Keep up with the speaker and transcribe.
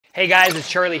Hey guys, it's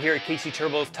Charlie here at KC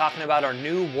Turbos talking about our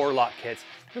new WARLOCK kits.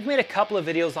 We've made a couple of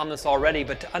videos on this already,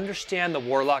 but to understand the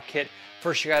WARLOCK kit,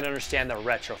 first you got to understand the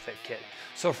Retrofit kit.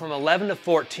 So from 11 to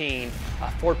 14,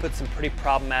 Ford put some pretty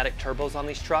problematic turbos on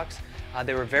these trucks.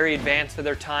 They were very advanced for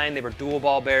their time. They were dual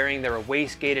ball bearing, they were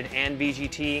waist gated and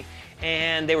VGT,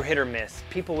 and they were hit or miss.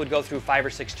 People would go through 5 or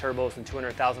 6 turbos in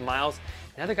 200,000 miles,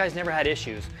 and other guys never had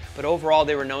issues. But overall,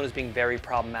 they were known as being very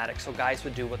problematic, so guys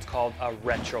would do what's called a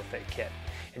retrofit kit.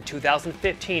 In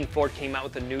 2015, Ford came out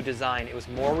with a new design. It was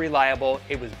more reliable,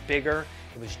 it was bigger,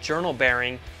 it was journal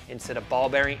bearing instead of ball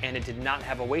bearing, and it did not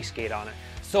have a wastegate on it.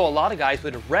 So a lot of guys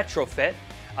would retrofit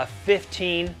a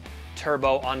 15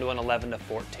 turbo onto an 11 to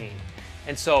 14.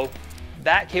 And so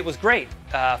that kit was great.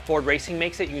 Ford Racing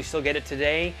makes it, you can still get it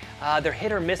today. They're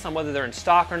hit or miss on whether they're in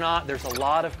stock or not. There's a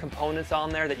lot of components on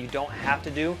there that you don't have to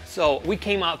do. So we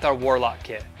came out with our WARLOCK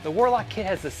kit. The WARLOCK kit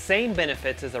has the same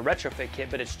benefits as a retrofit kit,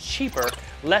 but it's cheaper,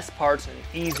 less parts, and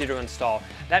easier to install.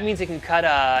 That means it can cut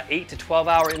a 8 to 12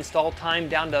 hour install time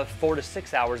down to 4 to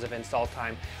 6 hours of install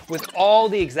time with all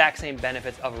the exact same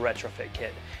benefits of a retrofit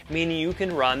kit. Meaning you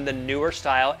can run the newer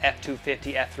style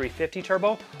F250, F350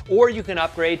 turbo, or you can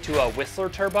upgrade to a Whistler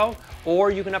turbo,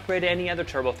 or you can upgrade to any other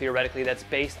turbo theoretically that's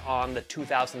based on the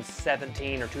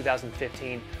 2017 or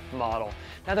 2015 model.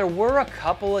 Now there were a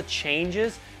couple of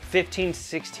changes, 15,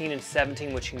 16, and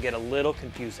 17, which can get a little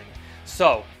confusing.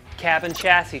 So, cab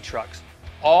chassis trucks,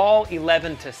 all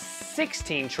 11 to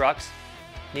 16 trucks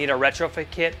need a retrofit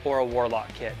kit or a WARLOCK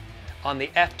kit. On the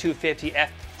F250,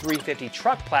 F350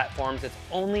 truck platforms, it's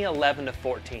only 11 to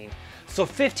 14. So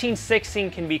 15,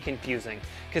 16 can be confusing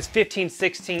because 15,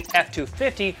 16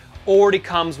 F250 already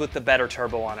comes with the better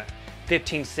turbo on it.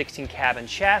 15, 16 cab and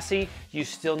chassis, you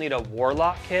still need a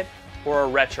WARLOCK kit or a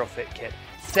retrofit kit.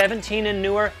 17 and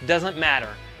newer, doesn't matter.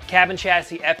 Cab and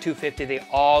chassis, F250, they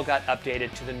all got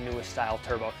updated to the newest style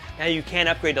turbo. Now you can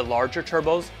upgrade to larger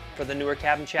turbos for the newer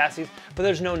cab and chassis, but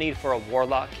there's no need for a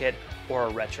WARLOCK kit or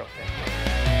a retrofit kit.